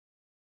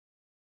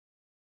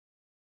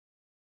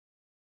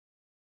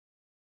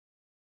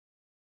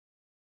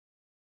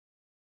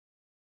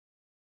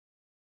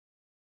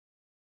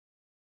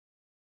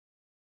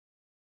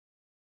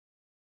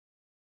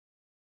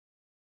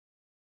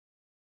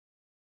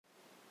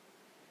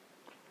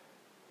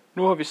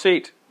Nu har vi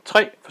set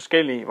 3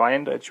 forskellige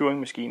varianter af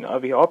Turing-maskiner,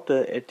 og vi har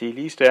opdaget, at det er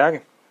lige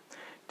stærke.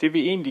 Det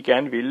vi egentlig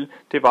gerne ville,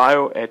 det var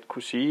jo at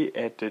kunne sige,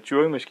 at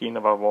Turing-maskiner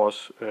var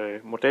vores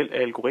model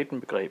af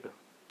algoritmebegrebet.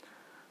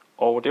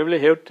 Og det vil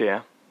jeg hævde, det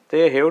er. Det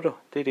jeg hævder,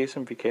 det er det,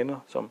 som vi kender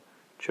som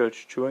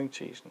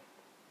Church-Turing-testen.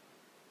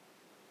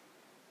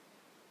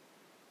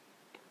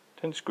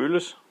 Den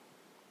skyldes,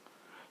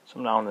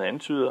 som navnet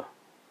antyder,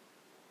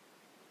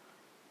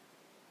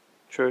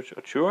 Church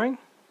og Turing.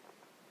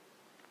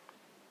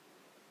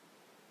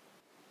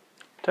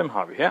 Dem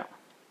har vi her.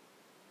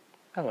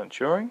 Alan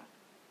Turing.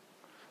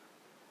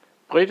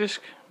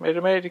 Britisk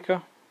matematiker.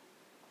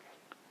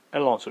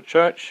 Alonzo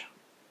Church.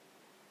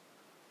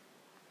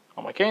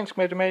 Amerikansk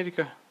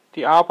matematiker.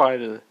 De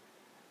arbejdede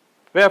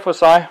hver for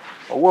sig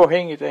og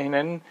uafhængigt af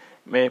hinanden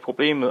med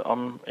problemet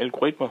om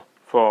algoritmer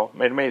for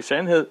matematisk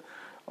sandhed.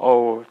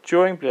 Og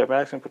Turing blev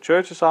opmærksom på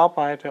Churches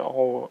arbejde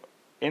og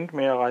endte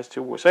med at rejse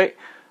til USA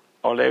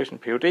og lave sin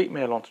Ph.D.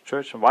 med Alonzo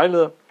Church som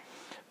vejleder.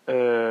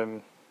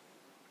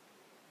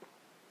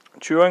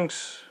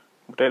 Turings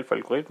model for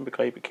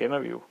algoritmebegrebet kender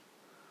vi jo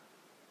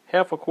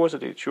her fra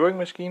kurset, det er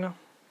Turing-maskiner.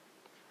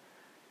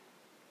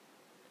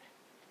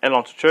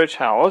 Alonzo Church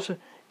har også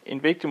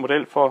en vigtig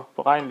model for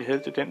beregnelighed,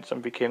 det er den,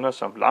 som vi kender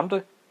som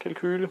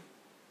lambda-kalkyle.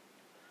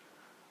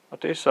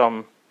 Og det,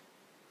 som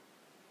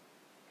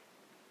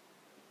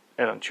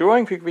Alan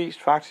Turing fik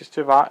vist faktisk,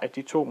 det var, at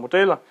de 2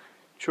 modeller,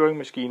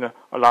 Turing-maskiner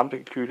og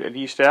lambda-kalkyle, er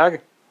lige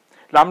stærke.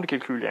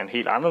 Lambda-kalkyle er en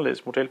helt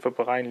anderledes model for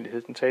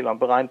beregnelighed. Den taler om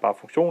beregnbare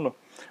funktioner.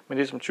 Men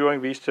det, som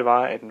Turing viste, det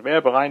var, at enhver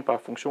beregnbar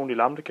funktion i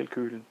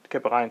lambda-kalkylen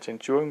kan beregnes af en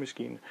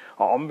Turing-maskine,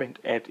 og omvendt,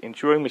 at en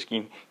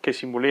Turing-maskine kan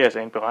simuleres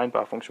af en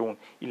beregnbar funktion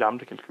i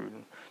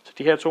lambda-kalkylen. Så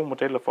de her 2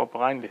 modeller for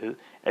beregnelighed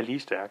er lige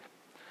stærke.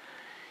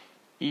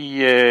 I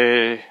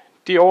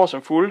de år,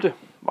 som fulgte,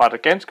 var der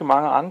ganske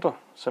mange andre,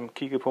 som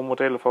kiggede på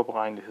modeller for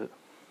beregnelighed.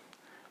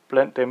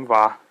 Blandt dem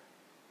var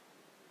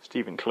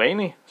Stephen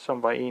Claney,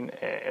 som var en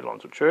af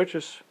Alonzo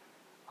Churches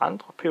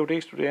andre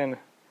Ph.D.-studerende.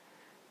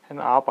 Han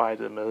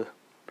arbejdede med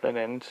blandt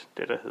andet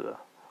det, der hedder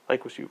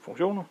rekursive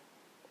funktioner.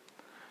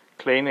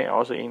 Claney er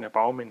også en af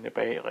bagmændene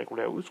bag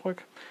regulære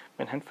udtryk,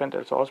 men han fandt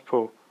altså også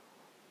på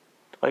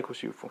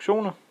rekursive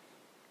funktioner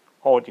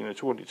over de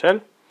naturlige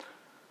tal.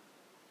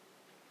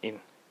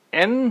 En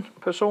anden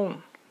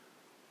person,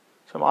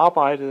 som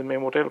arbejdede med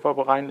modeller for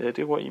beregnelighed,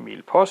 det var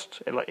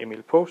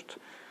Emil Post.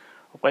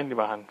 Oprindeligt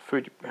var han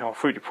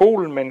født i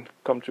Polen, men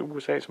kom til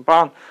USA som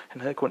barn.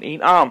 Han havde kun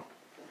 1 arm,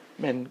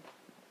 men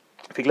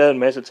fik lavet en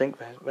masse ting,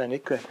 hvad han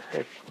ikke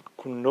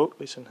kunne nå,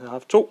 hvis han havde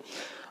haft 2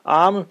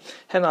 arme.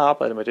 Han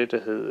arbejdede med det, der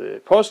hed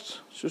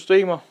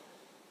postsystemer.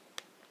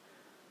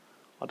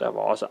 Og der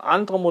var også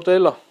andre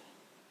modeller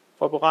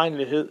for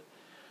beregnelighed.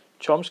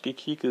 Chomsky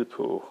kiggede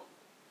på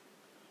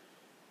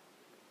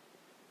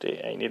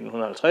det er i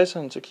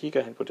 1950'erne, så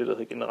kigger han på det, der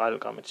hedder generelle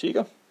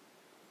grammatikker.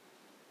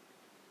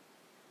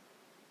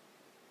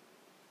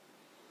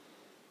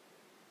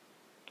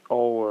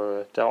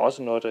 Og der er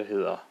også noget, der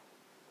hedder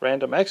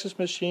random access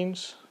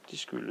machines. De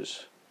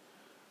skyldes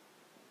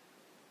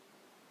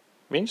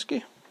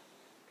Minsky.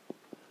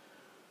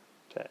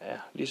 Der er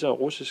lige så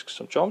russisk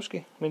som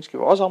Chomsky. Minsky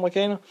var også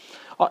amerikaner.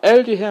 Og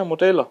alle de her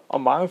modeller,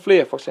 og mange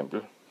flere, for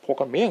eksempel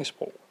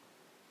programmeringssprog,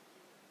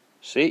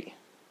 C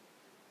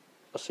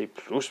og C++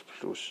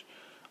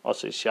 og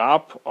C#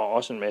 og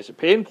også en masse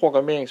pæne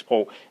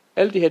programmeringssprog.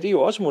 Alle de her, det er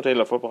jo også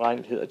modeller for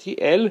beregnelighed, og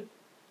de er alle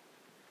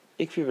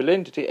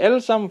ekvivalente. Det er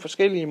alle sammen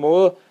forskellige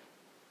måder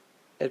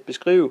at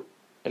beskrive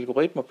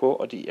algoritmer på,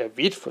 og de er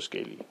vidt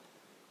forskellige.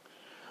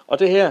 Og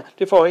det her,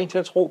 det får en til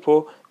at tro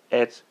på,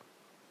 at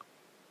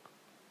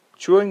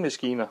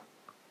Turing-maskiner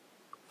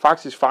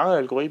faktisk fanger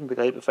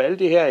algoritmebegrebet, for alle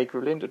de her er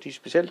ekvivalente, og de er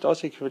specielt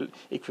også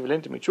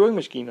ekvivalente med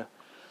Turing-maskiner.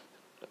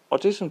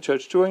 Og det, som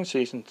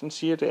Church-Turing-testen den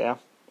siger, det er,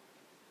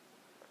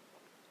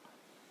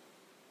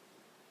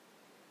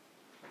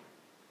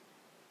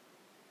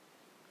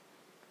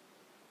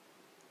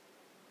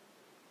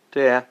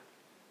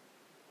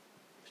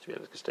 hvis vi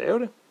ellers skal stave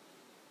det,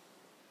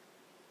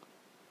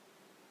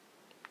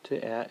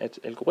 det er, at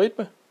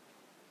algoritme,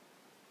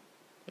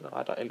 eller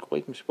rettere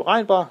algoritmisk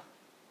beregnbar,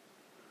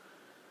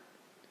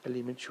 er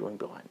lige med Turing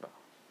beregnbar.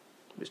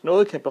 Hvis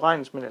noget kan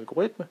beregnes med en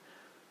algoritme,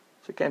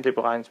 så kan det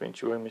beregnes med en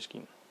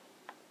Turing-maskine.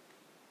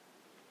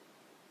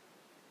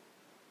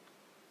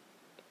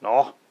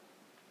 Nå,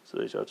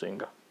 sidder I så og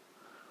tænker.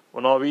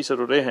 Hvornår viser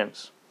du det,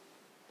 Hans?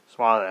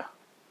 Svaret er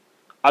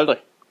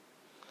aldrig.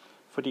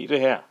 Fordi det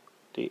her,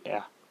 det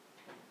er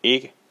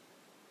ikke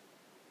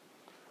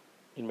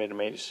en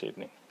matematisk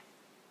sætning.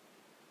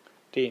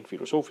 Det er en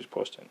filosofisk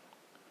påstand,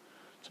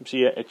 som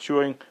siger, at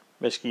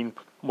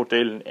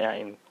Turing-maskinmodellen er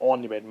en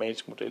ordentlig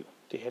matematisk model.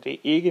 Det her, det er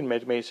ikke en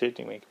matematisk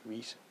sætning, man kan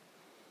bevise.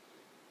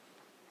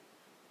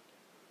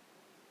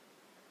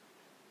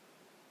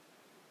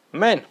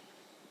 Men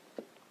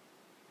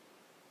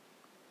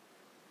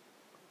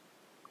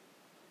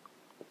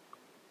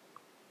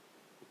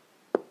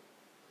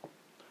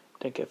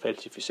den kan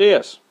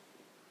falsificeres.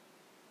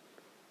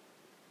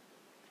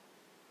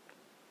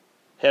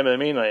 Hermed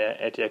mener jeg,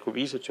 at jeg kunne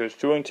vise, at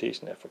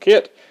Church-Turing-testen er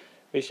forkert,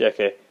 hvis jeg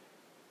kan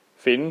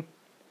finde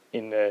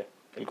en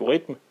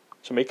algoritme,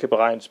 som ikke kan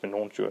beregnes med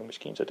nogen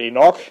Turing-maskine. Så det er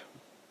nok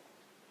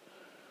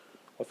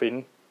at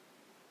finde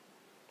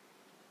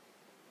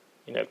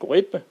en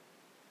algoritme,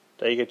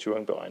 der ikke er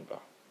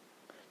Turing-beregnbar.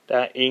 Der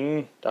er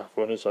ingen, der har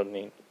fundet sådan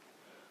en.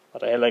 Og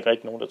der er heller ikke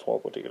rigtig nogen, der tror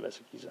på, at det kan lade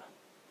sig give sig.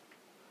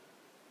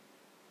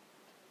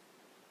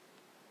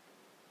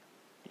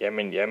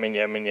 Jamen, er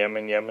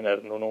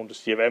der nogen, der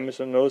siger, hvad med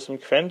sådan noget som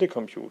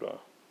kvantecomputere?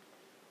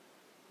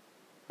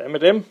 Hvad med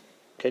dem?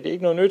 Kan de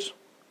ikke noget nyt?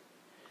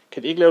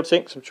 Kan de ikke lave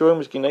ting, som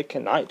Turing-maskiner ikke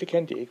kan? Nej, det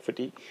kan de ikke,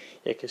 fordi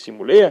jeg kan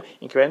simulere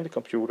en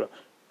kvantecomputer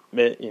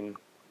med en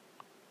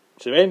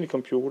sædvanlig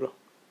computer.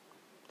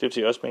 Det vil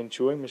sige også med en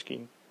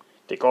Turing-maskine.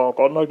 Det går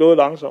godt nok noget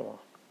langsommere,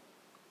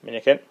 men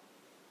jeg kan.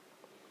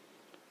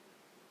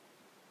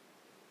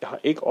 Jeg har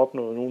ikke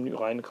opnået nogen ny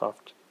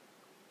regnekraft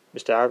med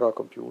stærkere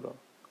computere.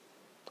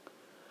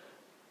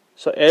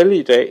 Så alle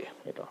i dag,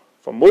 eller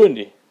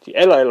formodentlig de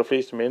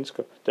allerfleste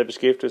mennesker, der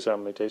beskæftiger sig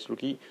med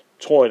datalogi,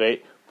 tror i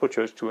dag på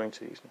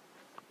Church-Turing-testen.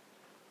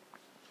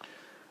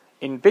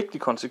 En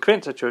vigtig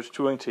konsekvens af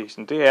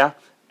Church-Turing-testen, det er,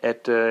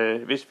 at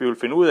hvis vi vil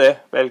finde ud af,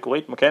 hvad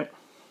algoritmer kan,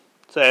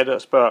 så er det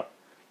at spørge,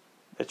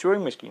 hvad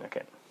Turing-maskiner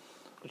kan.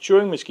 Og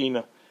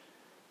Turing-maskiner,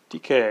 de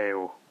kan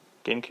jo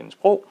genkende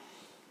sprog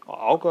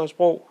og afgøre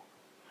sprog.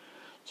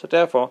 Så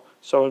derfor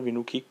så vil vi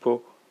nu kigge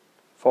på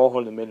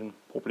forholdet mellem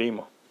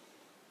problemer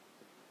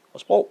og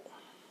sprog.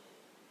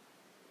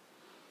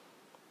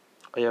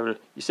 Og jeg vil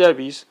især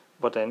vise,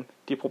 hvordan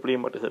de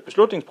problemer, der hedder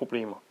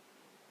beslutningsproblemer,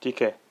 de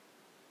kan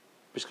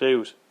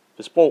beskrives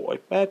ved sprog. Og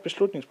hvad er et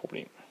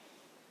beslutningsproblem?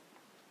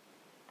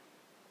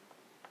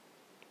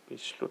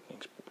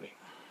 Beslutningsproblem.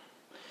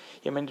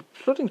 Jamen et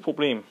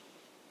beslutningsproblem,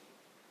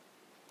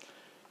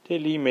 det er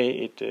lige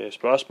med et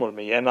spørgsmål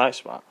med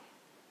ja-nej-svar.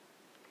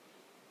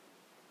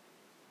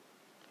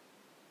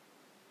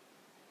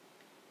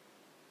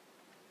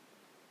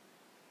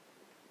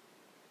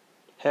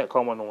 Her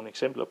kommer nogle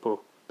eksempler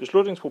på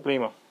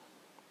beslutningsproblemer.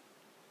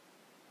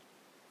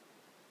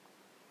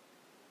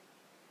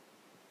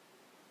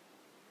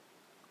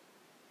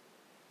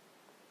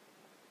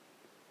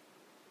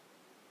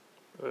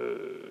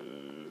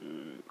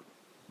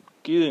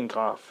 Givet en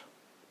graf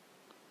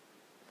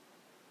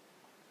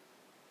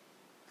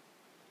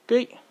G,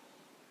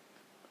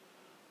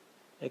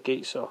 er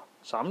G så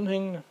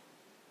sammenhængende?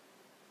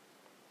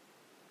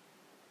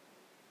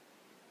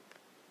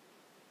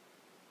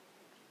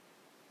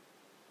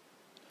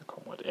 Her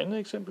kommer et andet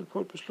eksempel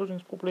på et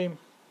beslutningsproblem.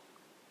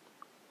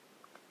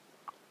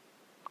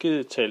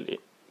 Givet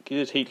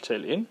et helt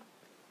tal n,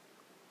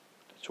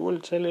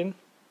 naturligt tal n,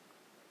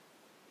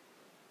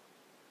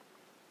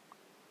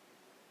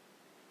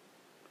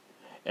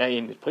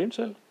 er n et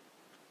primtal?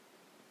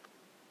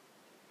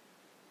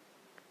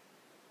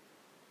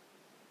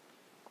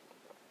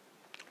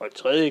 Og et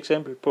tredje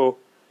eksempel på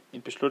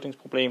et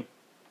beslutningsproblem,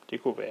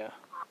 det kunne være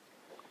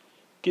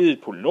givet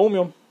et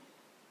polynomium,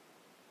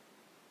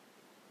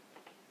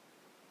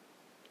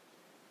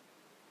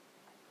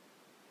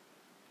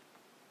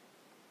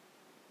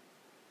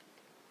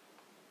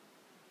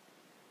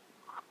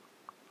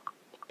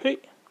 p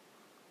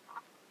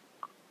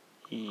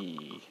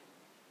i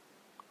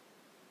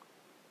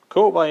k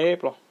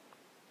variabler,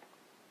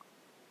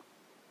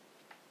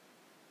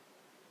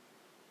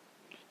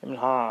 jamen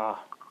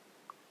har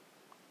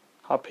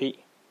p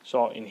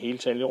så en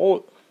heltallig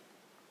rod.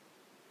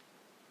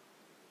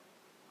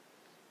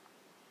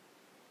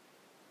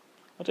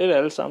 Og det er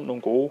alle sammen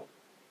nogle gode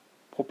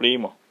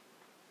problemer,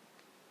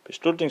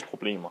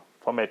 beslutningsproblemer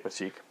fra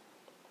matematik.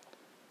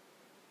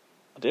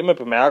 Og det man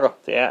bemærker,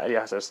 det er, at jeg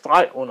har sat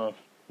streg under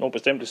nogle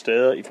bestemte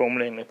steder i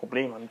formuleringen af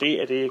problemerne.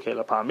 Det er det, jeg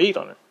kalder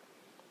parametrene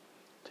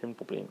til et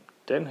problem.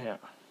 Den her, og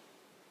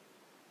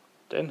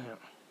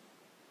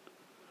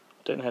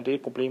den her, det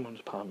er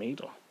problemernes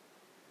parametre.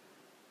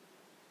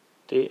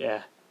 Det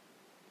er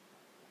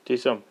det,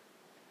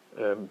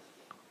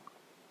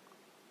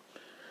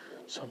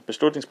 som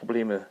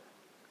beslutningsproblemet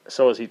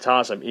så at sige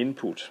tager som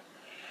input.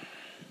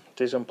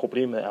 Det, som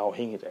problemet er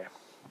afhængigt af.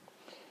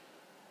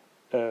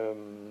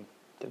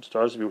 Den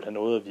størrelse, vi vil have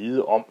noget at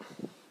vide om.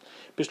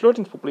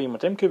 Beslutningsproblemer,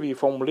 dem kan vi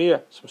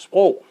formulere som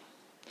sprog.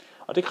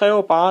 Og det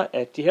kræver bare,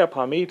 at de her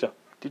parametre,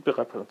 de bliver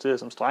repræsenteret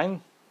som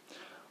strenge.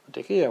 Og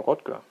det kan jeg jo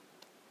godt gøre.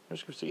 Nu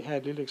skal vi se her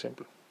et lille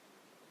eksempel.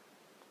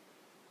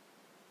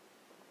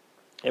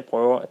 Jeg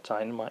prøver at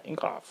tegne mig en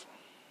graf.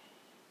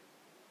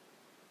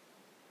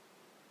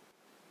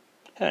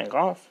 Her er en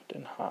graf.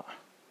 Den har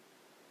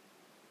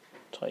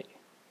 3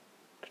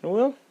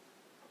 knuder.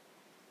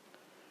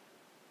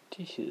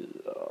 De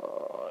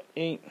hedder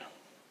 1,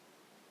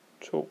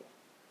 2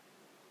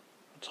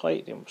 og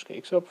 3. Det er måske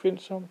ikke så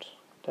opfindsomt.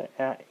 Der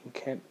er en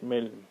kant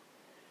mellem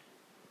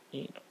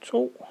 1 og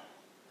 2.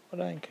 Og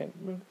der er en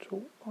kant mellem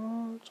 2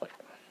 og 3.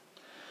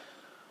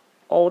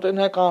 Og den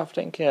her graf,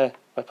 den kan jeg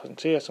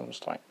repræsentere som en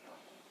streng.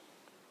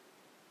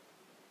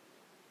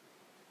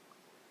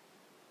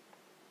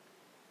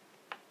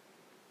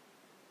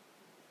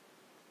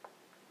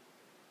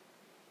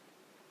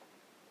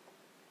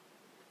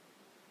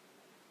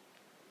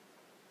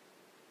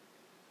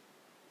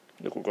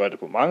 Jeg kunne gøre det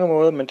på mange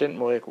måder, men den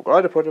måde, jeg kunne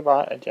gøre det på, det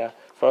var, at jeg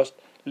først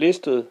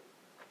listede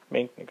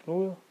mængden af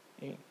knuder.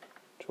 1,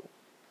 2,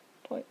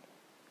 3.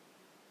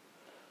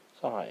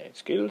 Så har jeg et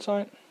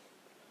skilletegn.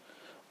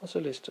 Og så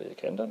lister jeg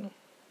kanterne.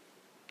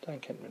 Der er en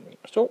kant mellem 1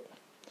 og 2.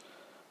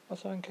 Og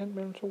så er en kant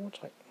mellem 2 og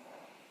 3.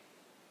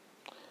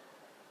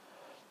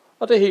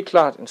 Og det er helt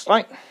klart en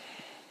streng.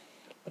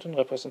 Og den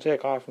repræsenterer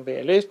grafen ved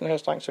at læse den her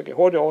streng, så kan jeg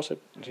hurtigt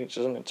oversætte den til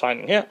sådan en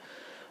tegning her.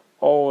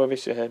 Og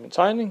hvis jeg havde min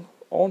tegning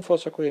ovenfor,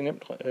 så kunne jeg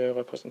nemt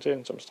repræsentere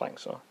den som streng.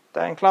 Så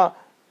der er en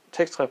klar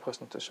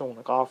tekstrepræsentation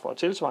af grafer, og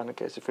tilsvarende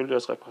kan jeg selvfølgelig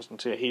også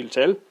repræsentere hele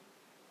tal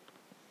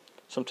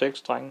som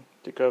tekststreng.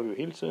 Det gør vi jo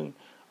hele tiden.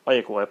 Og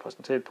jeg kunne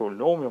repræsentere et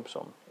polynomium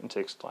som en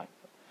tekststreng.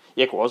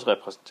 Jeg kunne også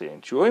repræsentere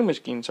en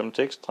Turing-maskine som en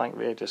tekststreng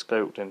ved at jeg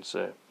skrev dens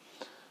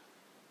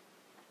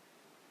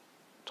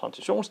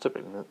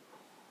transitionstabel ned.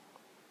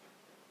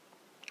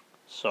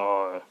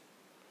 Så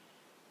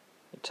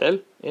et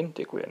tal, n,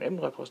 det kunne jeg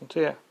nemt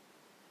repræsentere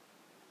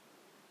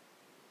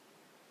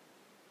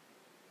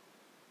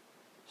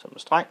som en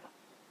streng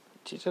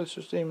i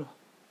 10-talssystemet.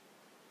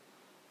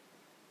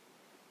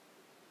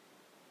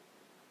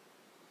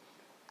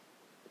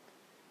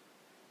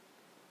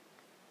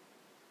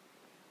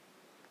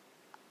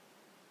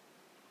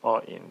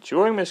 Og en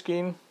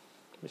Turing-maskine,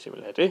 hvis jeg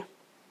vil have det,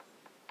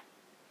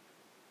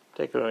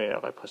 det kan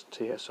jeg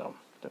repræsentere som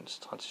dens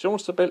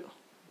transitionstabel.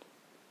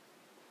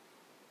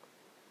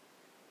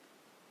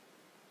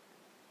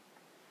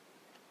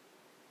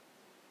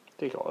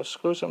 Det kan også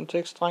skrives som en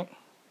tekststreng.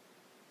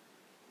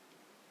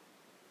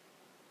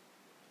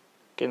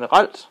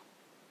 Generelt,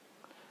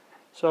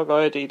 så gør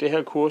jeg det i det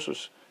her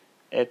kursus,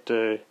 at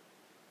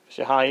hvis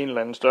jeg har en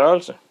eller anden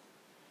størrelse,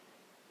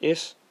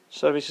 S,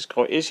 så hvis jeg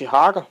skriver S i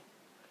hakker,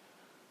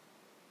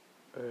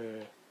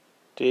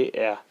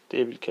 det er det,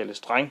 jeg vil kalde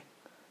streng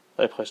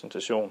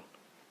repræsentation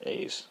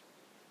af S.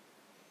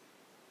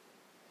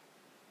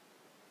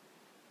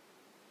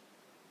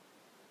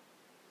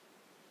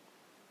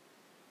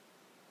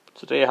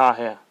 Så det jeg har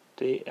her,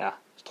 det er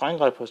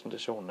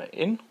strängrepræsentationen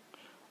af n,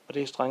 og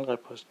det er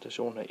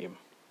strängrepræsentationen af m,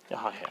 jeg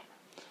har her.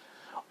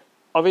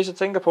 Og hvis jeg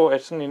tænker på,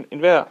 at sådan en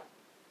hver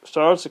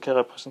størrelse kan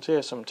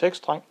repræsenteres som en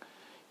tekststreng,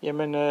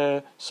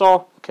 jamen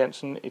så kan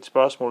sådan et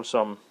spørgsmål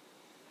som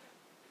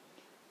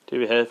det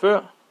vi havde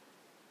før,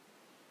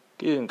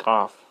 give en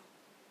graf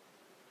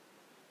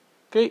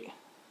g,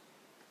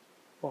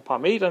 hvor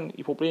parameteren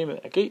i problemet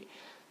er g,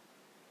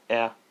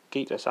 er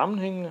g der er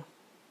sammenhængende,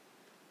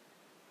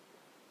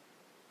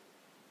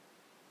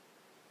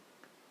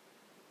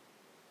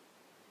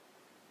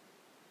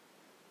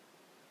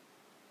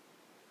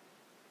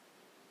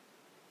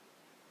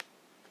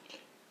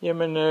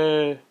 jamen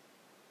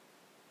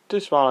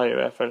det svarer i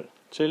hvert fald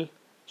til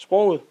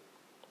sproget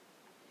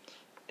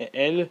af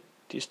alle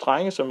de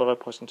strenge, som er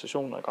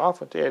repræsentationen af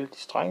grafer. Det er alle de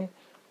strenge,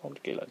 hvor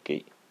det gælder at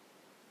g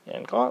er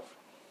en graf,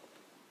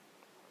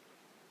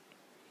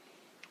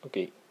 og g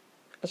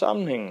er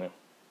sammenhængende.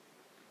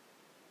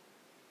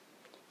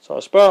 Så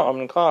at spørge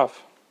om en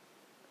graf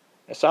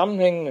er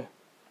sammenhængende,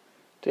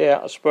 det er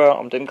at spørge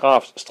om den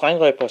grafs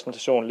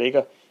strängrepræsentation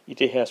ligger i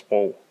det her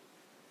sprog,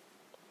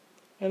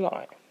 eller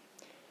ej.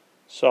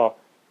 Så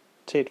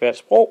til et hvert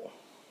sprog,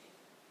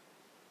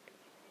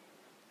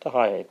 der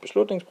har jeg et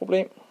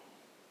beslutningsproblem.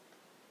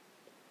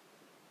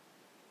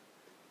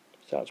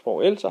 Hvis jeg har et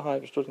sprog L, så har jeg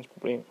et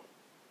beslutningsproblem.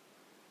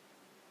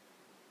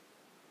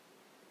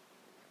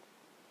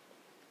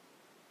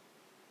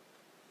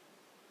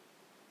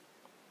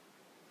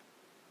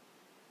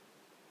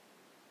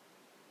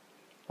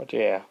 Og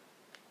det er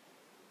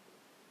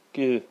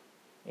givet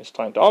en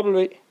streng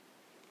W,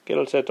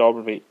 gælder til at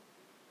W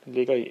den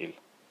ligger i L.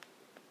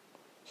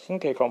 Sådan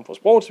kan jeg komme fra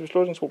sprog til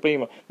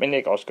beslutningsproblemer, men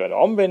jeg kan også gøre det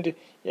omvendte.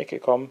 Jeg kan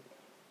komme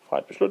fra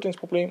et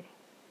beslutningsproblem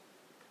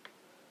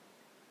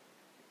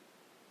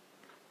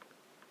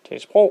til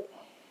et sprog.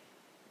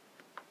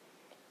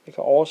 Jeg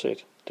kan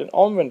oversætte den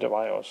omvendte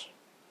vej også.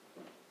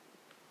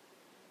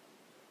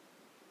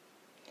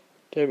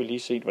 Det har vi lige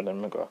set,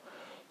 hvordan man gør.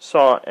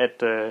 Så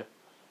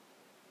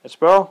at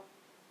spørge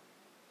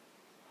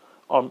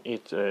om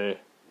et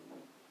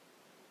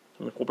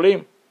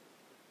problem,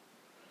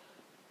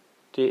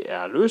 det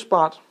er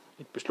løsbart.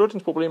 Et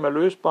beslutningsproblem er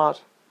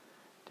løsbart.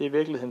 Det er i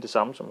virkeligheden det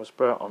samme som at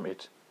spørge om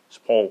et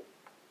sprog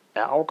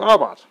er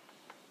afgørbart.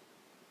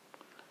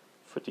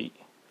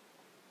 Fordi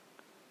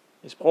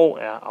et sprog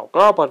er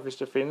afgørbart, hvis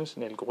der findes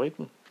en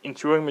algoritme, en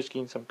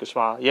Turing-maskine, som kan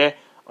svare ja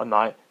og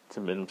nej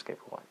til medlemskab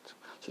korrekt.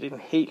 Så det er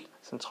den helt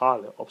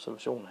centrale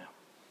observation her.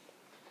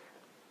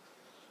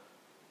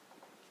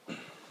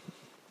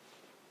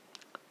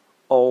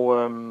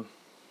 Og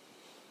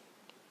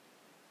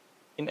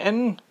en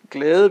anden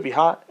glæde, vi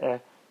har af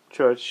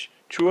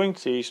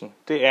Church-Turing-testen,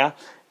 det er,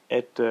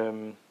 at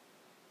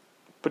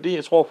fordi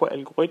jeg tror på, at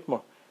algoritmer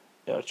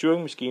og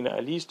Turing-maskiner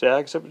er lige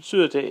stærke, så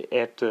betyder det,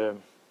 at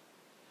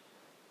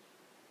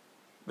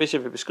hvis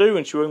jeg vil beskrive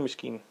en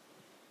Turing-maskine,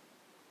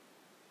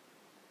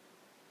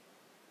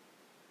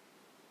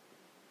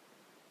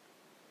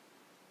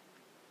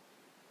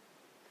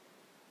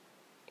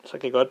 så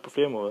kan jeg gøre det på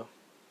flere måder.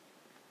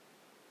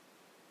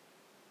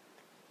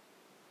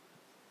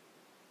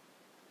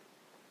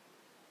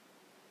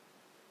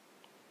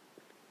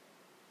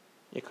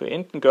 kan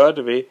enten gøre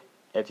det ved,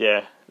 at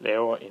jeg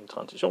laver en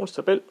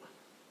transitionstabel.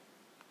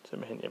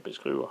 Simpelthen jeg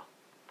beskriver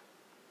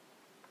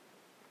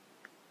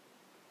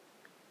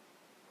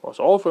vores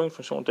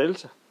overføringsfunktion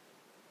delta.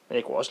 Men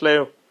jeg kunne også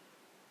lave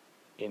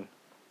en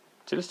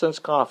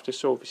tilstandsgraf. Det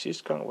så vi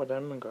sidste gang,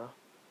 hvordan man gør.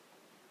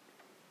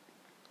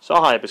 Så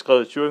har jeg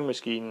beskrevet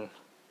Turing-maskinen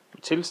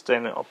med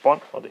tilstande og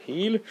bånd og det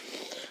hele.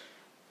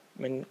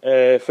 Men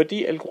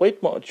fordi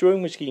algoritmer og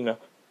Turing-maskiner,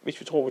 hvis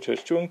vi tror på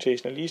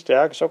Church-Turing-testen, er lige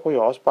stærke, så kunne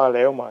jeg også bare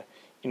lave mig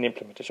en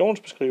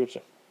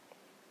implementationsbeskrivelse,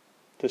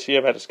 der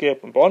siger, hvad der sker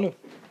på båndet.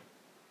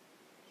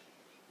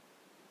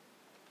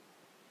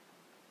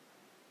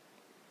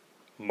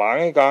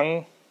 Mange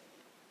gange,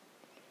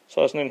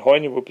 så er sådan en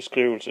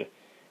højniveau-beskrivelse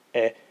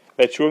af,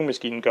 hvad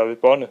Turing-maskinen gør ved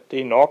båndet, det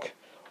er nok.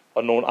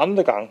 Og nogle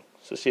andre gange,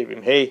 så siger vi,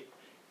 hey,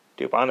 det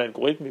er jo bare en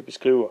algoritme, vi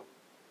beskriver.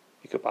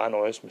 Vi kan bare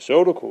nøjes med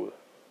pseudokode.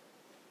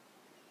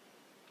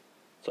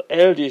 Så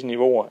alle disse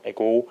niveauer er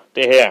gode.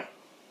 Det her,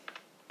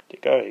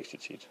 det gør jeg ikke så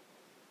tit.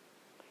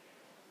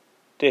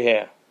 Det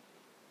her,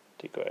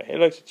 det gør jeg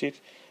heller ikke så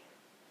tit.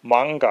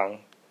 Mange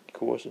gange i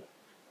kurset,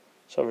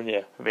 så vil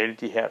jeg vælge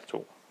de her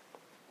to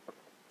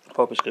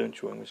for at beskrive en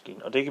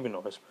Turing-maskine. Og det kan vi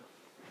nøjes med.